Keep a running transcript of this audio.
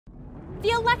The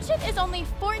election is only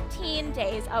 14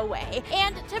 days away,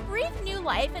 and to breathe new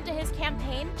life into his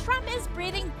campaign, Trump is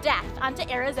breathing death onto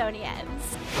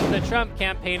Arizonians. The Trump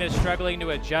campaign is struggling to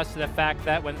adjust to the fact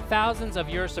that when thousands of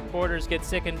your supporters get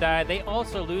sick and die, they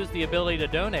also lose the ability to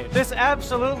donate. This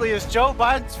absolutely is Joe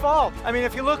Biden's fault. I mean,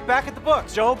 if you look back at the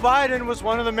books, Joe Biden was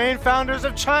one of the main founders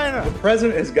of China. The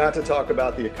president has got to talk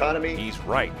about the economy. He's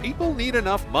right. People need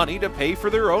enough money to pay for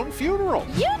their own funeral.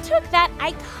 You took that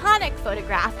iconic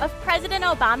photograph of President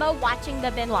Obama watching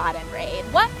the Bin Laden raid.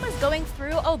 What was going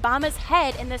through Obama's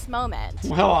head in this moment?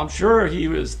 Well, I'm sure he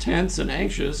was tense and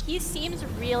anxious. He seems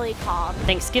really calm.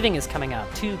 Thanksgiving is coming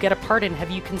up. To get a pardon,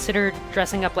 have you considered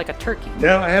dressing up like a turkey?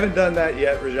 No, I haven't done that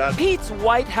yet, Rajat. Pete's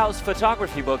White House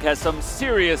photography book has some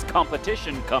serious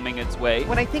competition coming its way.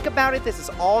 When I think about it, this is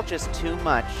all just too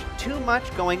much. Too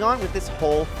much going on with this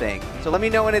whole thing. So let me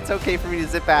know when it's okay for me to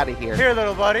zip out of here. Here,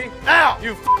 little buddy. Ow,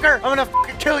 you fucker! I'm gonna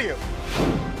fucking kill you.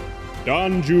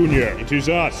 Don Jr., it is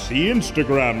us, the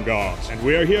Instagram gods, and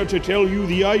we're here to tell you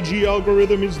the IG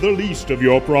algorithm is the least of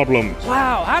your problems.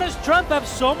 Wow, how does Trump have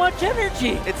so much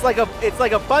energy? It's like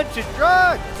a bunch of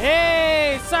drugs.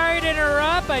 Hey, sorry to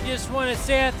interrupt. I just want to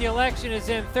say that the election is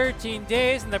in 13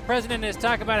 days, and the president is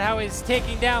talking about how he's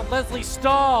taking down Leslie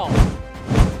Stahl.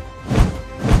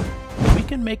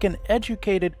 Can make an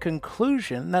educated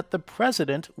conclusion that the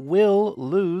president will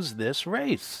lose this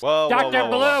race. Whoa, Dr.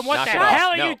 Bloom, what the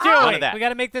hell are you doing? None of that. We got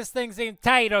to make this thing seem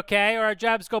tight, okay? Or our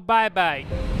jobs go bye-bye.